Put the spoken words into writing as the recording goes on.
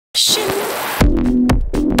solution.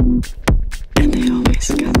 And they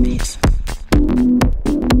always got these.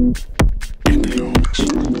 And they always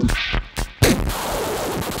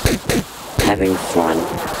having fun.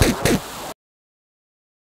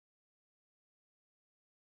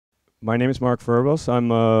 My name is Mark Verbos. I'm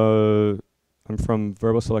from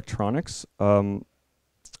Verbos Electronics. I'm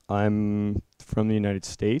from the United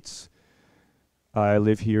States. I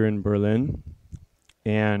live here in Berlin,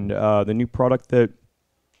 and the new product that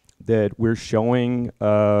we're showing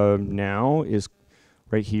now is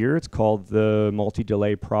right here. It's called the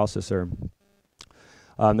multi-delay processor.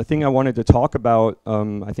 The thing I wanted to talk about,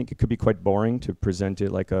 I think it could be quite boring to present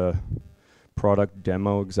it like a product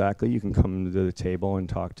demo exactly. You can come to the table and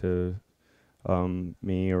talk to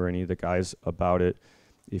me or any of the guys about it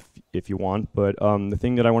if you want. But the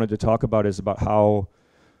thing that I wanted to talk about is about how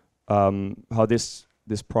this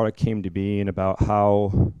product came to be, and about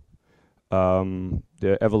how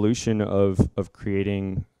the evolution of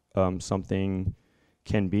creating something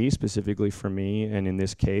can be, specifically for me and in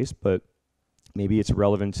this case, but maybe it's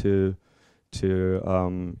relevant to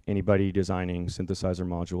anybody designing synthesizer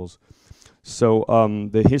modules. So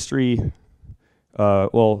the history,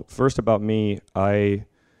 well, first about me, I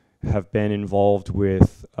have been involved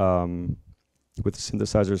with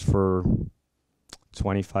synthesizers for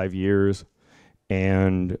 25 years,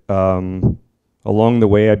 and along the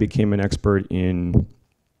way I became an expert in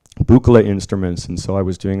Buchla instruments, and so I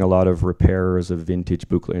was doing a lot of repairs of vintage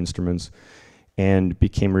Buchla instruments and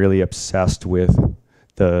became really obsessed with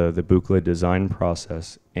the Buchla design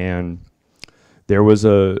process. And there was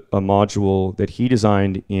a module that he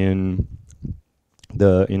designed in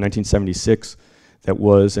 1976 that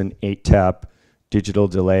was an 8-tap digital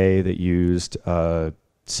delay that used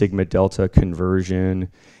sigma delta conversion,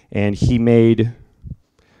 and he made,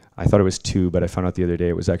 I thought it was 2, but I found out the other day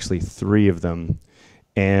it was actually 3 of them,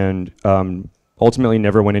 and ultimately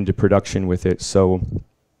never went into production with it, so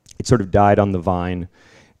it sort of died on the vine.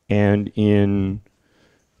 And in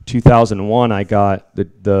 2001 I got the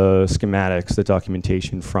schematics, the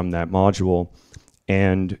documentation from that module,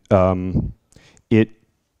 and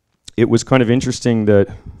it was kind of interesting that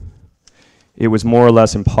it was more or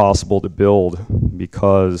less impossible to build,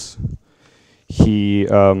 because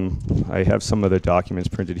I have some of the documents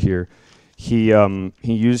printed here. He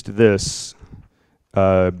used this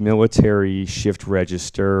military shift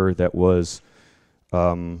register that was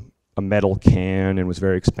a metal can and was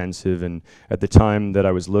very expensive. And at the time that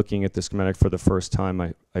I was looking at the schematic for the first time,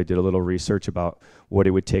 I did a little research about what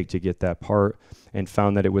it would take to get that part, and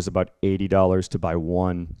found that it was about $80 to buy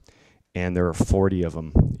one, and there are 40 of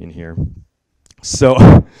them in here. So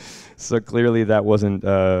clearly that wasn't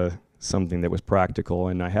something that was practical,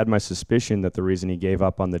 and I had my suspicion that the reason he gave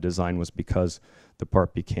up on the design was because the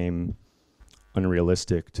part became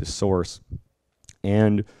unrealistic to source.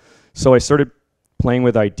 And so I started playing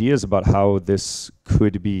with ideas about how this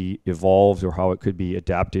could be evolved, or how it could be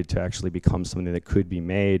adapted to actually become something that could be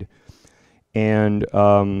made. And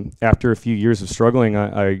after a few years of struggling,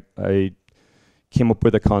 I came up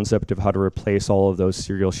with a concept of how to replace all of those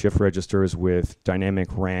serial shift registers with dynamic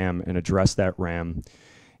RAM and address that RAM.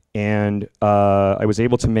 And I was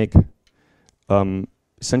able to make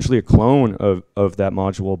essentially a clone of that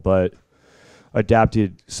module, but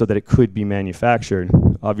adapted so that it could be manufactured.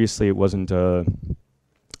 Obviously it wasn't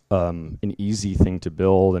an easy thing to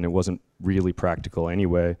build, and it wasn't really practical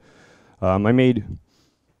anyway. I made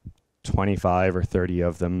 25 or 30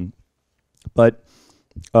 of them, but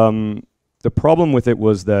the problem with it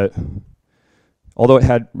was that although it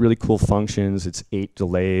had really cool functions, it's 8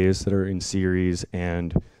 delays that are in series,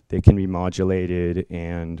 and they can be modulated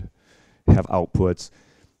and have outputs.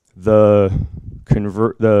 The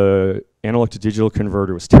analog to digital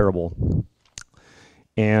converter was terrible.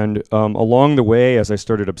 And along the way, as I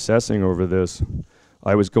started obsessing over this,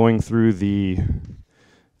 I was going through they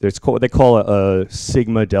call it a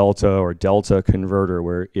sigma delta or delta converter,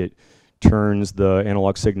 where it turns the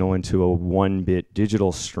analog signal into a 1-bit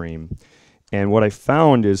digital stream. And what I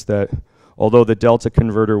found is that although the delta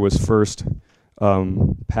converter was first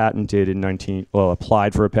patented in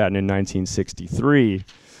applied for a patent in 1963,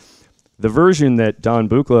 the version that Don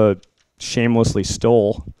Buchla shamelessly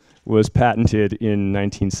stole was patented in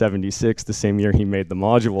 1976, the same year he made the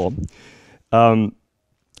module. The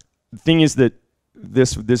thing is that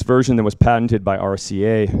this version that was patented by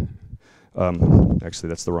RCA, actually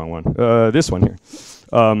that's the wrong one, this one here.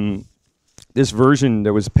 This version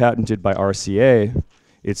that was patented by RCA,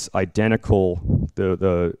 it's identical,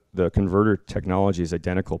 the converter technology is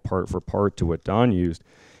identical part for part to what Don used.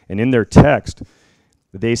 And in their text,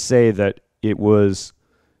 they say that it was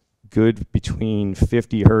good between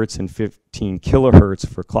 50 hertz and 15 kilohertz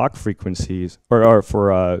for clock frequencies, or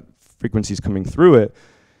for frequencies coming through it,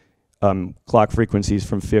 clock frequencies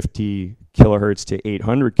from 50 kilohertz to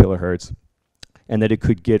 800 kilohertz, and that it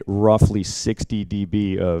could get roughly 60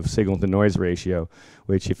 dB of signal-to-noise ratio,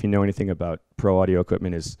 which, if you know anything about pro audio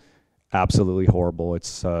equipment, is absolutely horrible.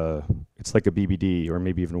 It's like a BBD, or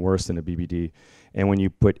maybe even worse than a BBD. And when you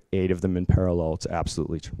put 8 of them in parallel, it's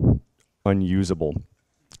absolutely unusable.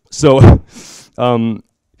 So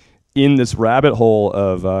in this rabbit hole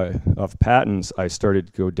of patents I started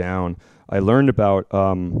to go down, I learned about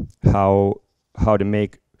how to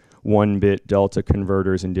make 1-bit delta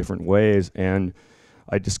converters in different ways, and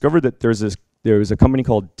I discovered that there was a company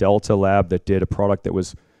called Delta Lab that did a product that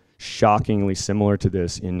was shockingly similar to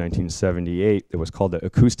this in 1978. It was called the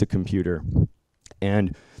acoustic computer,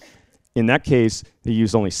 and in that case they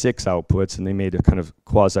used only 6 outputs, and they made a kind of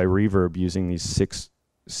quasi reverb using these six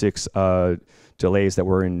delays that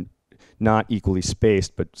were not equally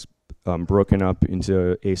spaced, but broken up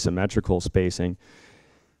into asymmetrical spacing.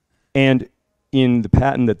 And in the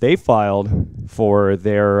patent that they filed for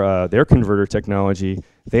their converter technology,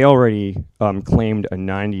 they already claimed a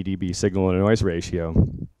 90 dB signal-to-noise ratio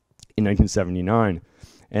in 1979.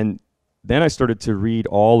 And then I started to read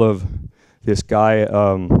all of this guy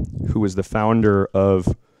who was the founder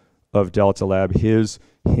of Delta Lab,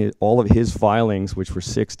 all of his filings, which were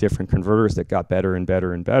 6 different converters that got better and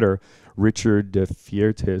better and better. Richard de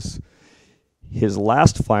Viertes, his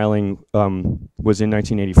last filing was in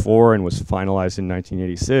 1984 and was finalized in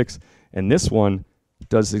 1986, and this one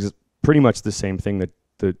does pretty much the same thing that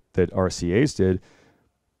RCA's did,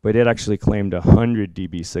 but it actually claimed 100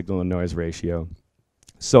 dB signal-to-noise ratio.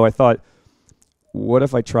 So I thought, what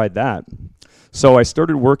if I tried that? So I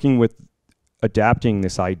started working with adapting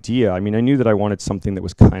this idea. I mean, I knew that I wanted something that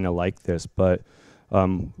was kind of like this, but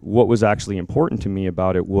what was actually important to me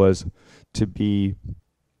about it was the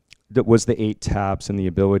 8 taps and the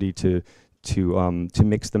ability to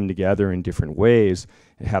mix them together in different ways,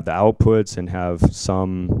 and have the outputs and have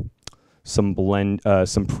some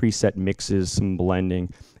preset mixes, some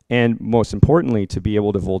blending, and most importantly, to be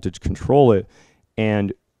able to voltage control it.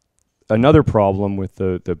 And another problem with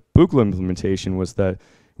the Buchla implementation was that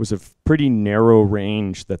it was a pretty narrow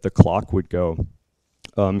range that the clock would go.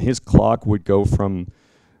 His clock would go from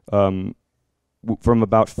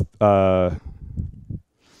about a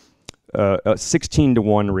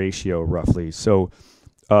 16-to-1 ratio, roughly. So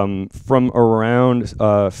from around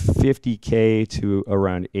 50K to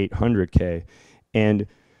around 800K. And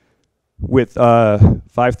with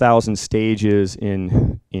 5,000 stages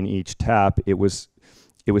in each tap, it was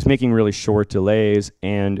making really short delays,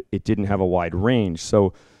 and it didn't have a wide range.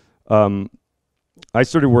 So I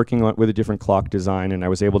started working with a different clock design, and I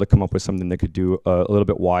was able to come up with something that could do a little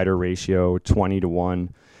bit wider ratio, 20-to-1,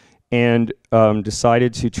 and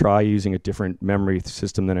decided to try using a different memory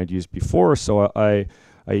system than I'd used before. So I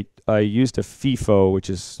used a FIFO, which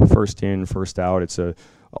is first in, first out. It's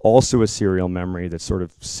also a serial memory that's sort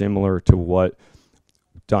of similar to what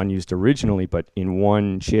Don used originally, but in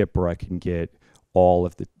one chip, where I can get all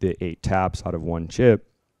of the 8 taps out of one chip.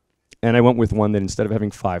 And I went with one that, instead of having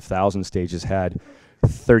 5,000 stages, had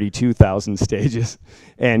 32,000 stages,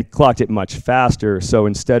 and clocked it much faster. So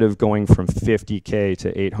instead of going from 50K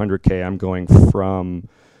to 800K, I'm going from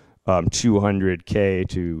 200K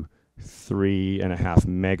to 3.5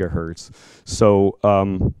 megahertz. So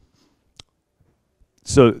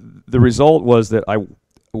so the result was that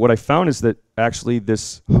what I found is that actually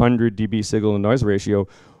this 100 dB signal-to-noise ratio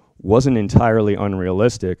wasn't entirely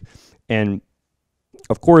unrealistic. And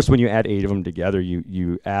of course, when you add 8 of them together,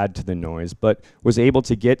 you add to the noise, but was able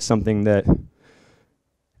to get something that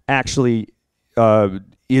actually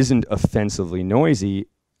isn't offensively noisy,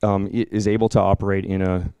 is able to operate in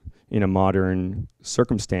a modern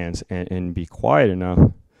circumstance and be quiet enough.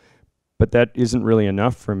 But that isn't really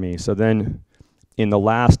enough for me. So then in the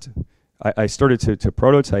last, I started to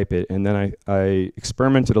prototype it, and then I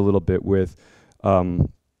experimented a little bit with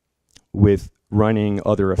running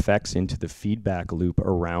other effects into the feedback loop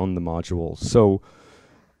around the module. So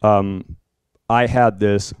I had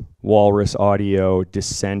this Walrus Audio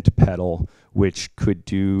descent pedal, which could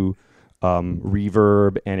do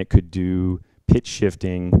reverb, and it could do pitch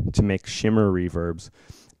shifting to make shimmer reverbs.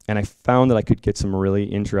 And I found that I could get some really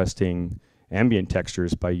interesting ambient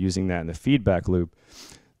textures by using that in the feedback loop.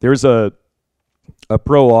 There's a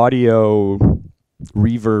Pro Audio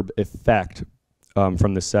reverb effect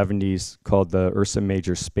from the 70s called the Ursa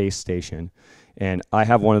Major Space Station. And I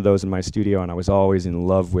have one of those in my studio, and I was always in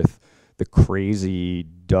love with the crazy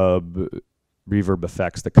dub reverb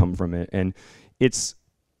effects that come from it. And it's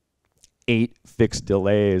 8 fixed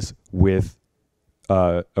delays with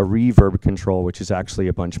a reverb control, which is actually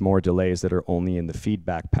a bunch more delays that are only in the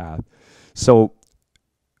feedback path. So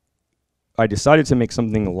I decided to make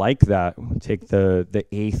something like that, take the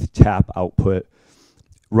 8th tap output,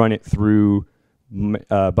 run it through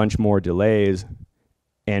a bunch more delays,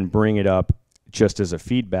 and bring it up just as a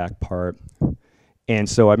feedback part. And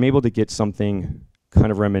so I'm able to get something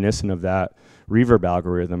kind of reminiscent of that reverb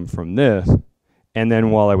algorithm from this. And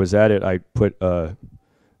then while I was at it, I put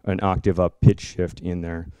an octave up pitch shift in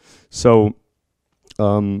there. So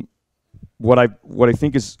what I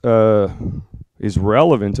think is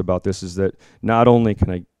relevant about this is that not only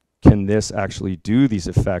can this actually do these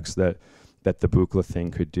effects that the Buchla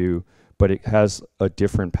thing could do, but it has a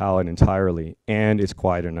different palette entirely, and it's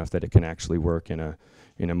quiet enough that it can actually work in a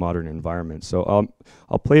modern environment. So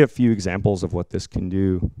I'll play a few examples of what this can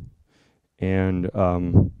do, and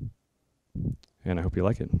I hope you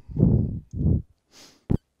like it.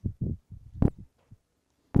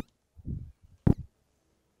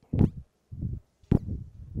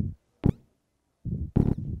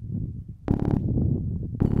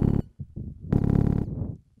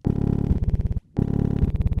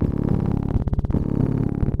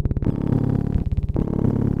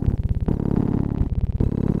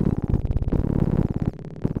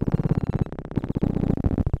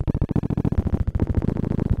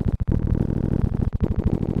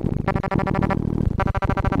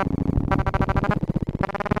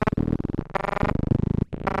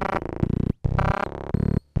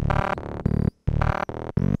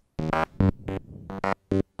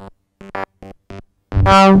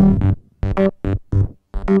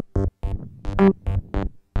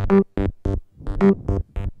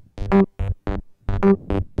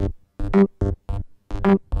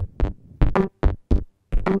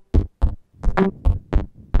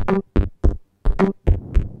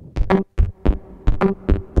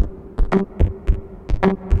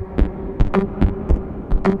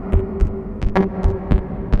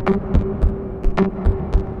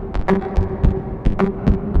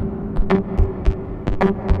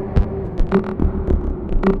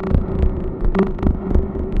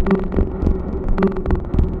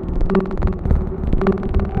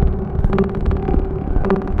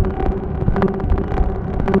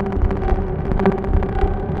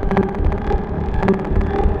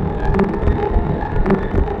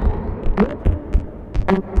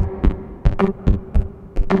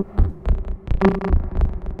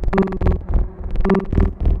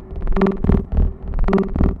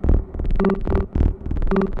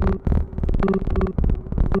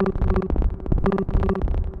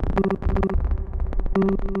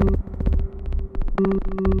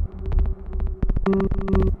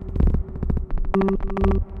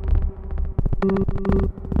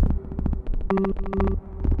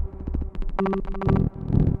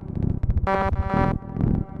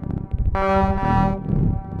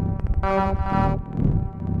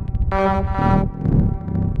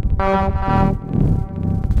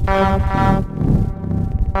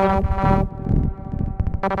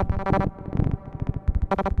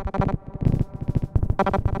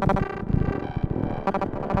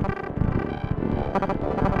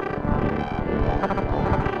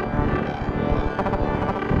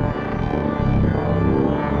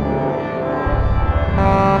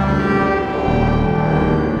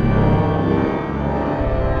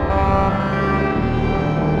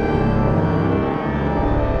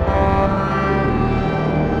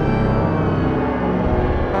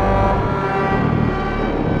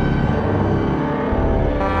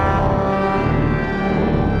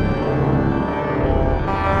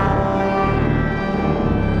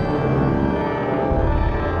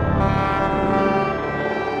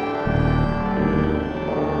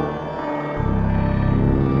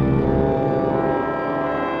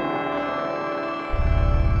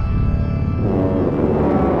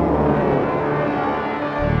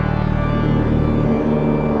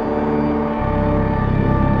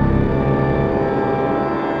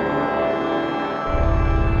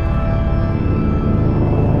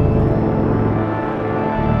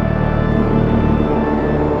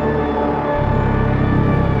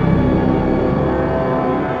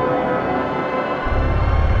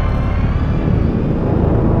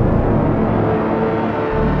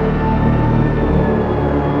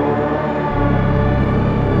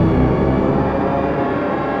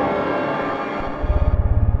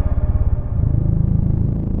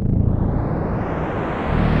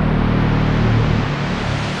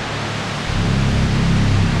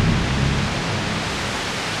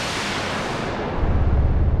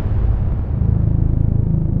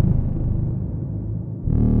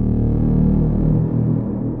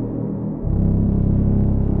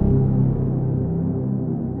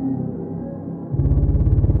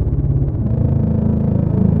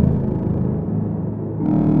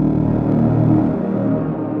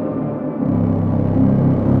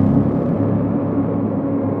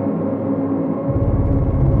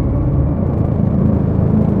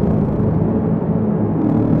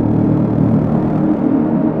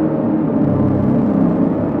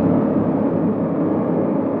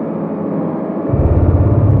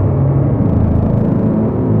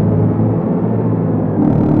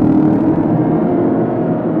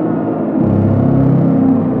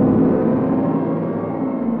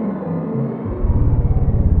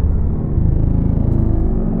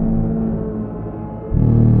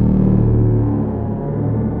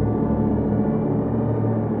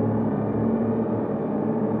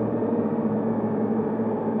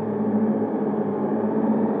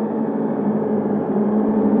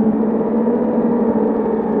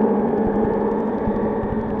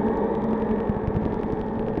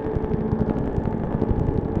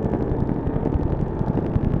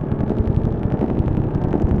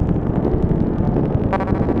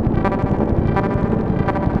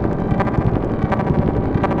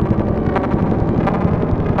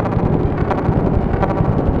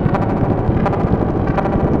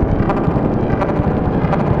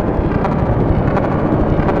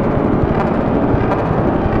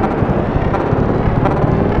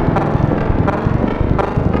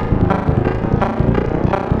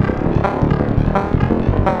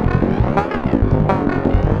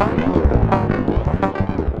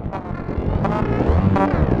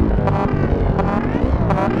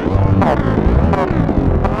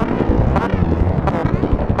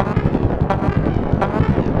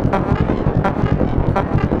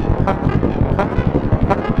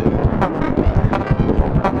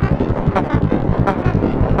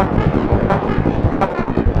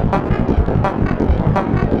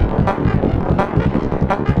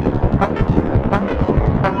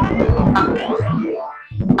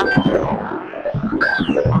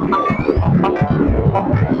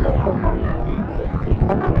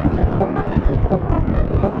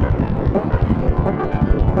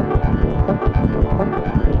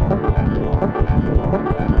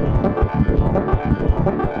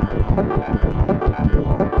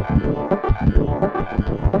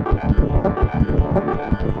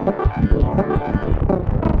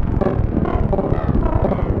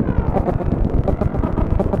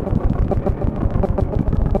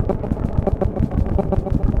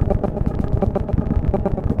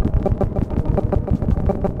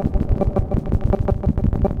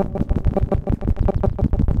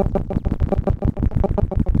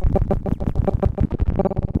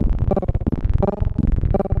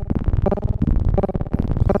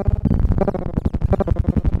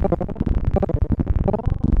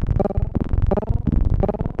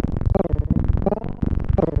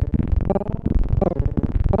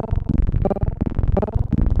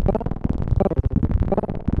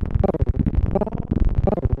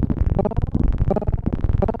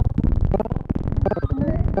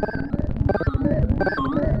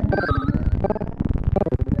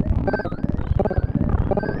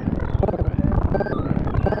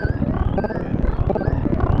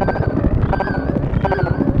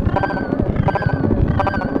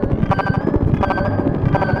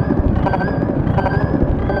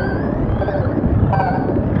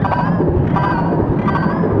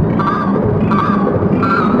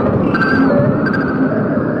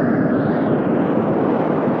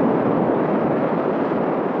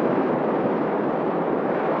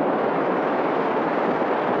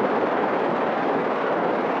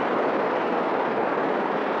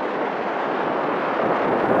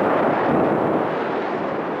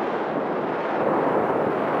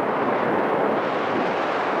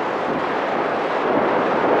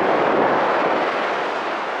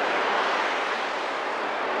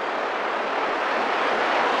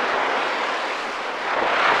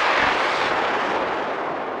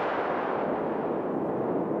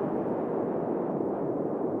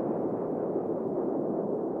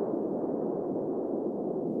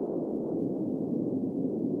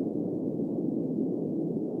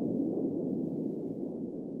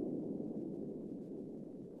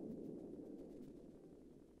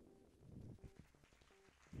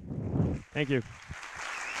 Thank you.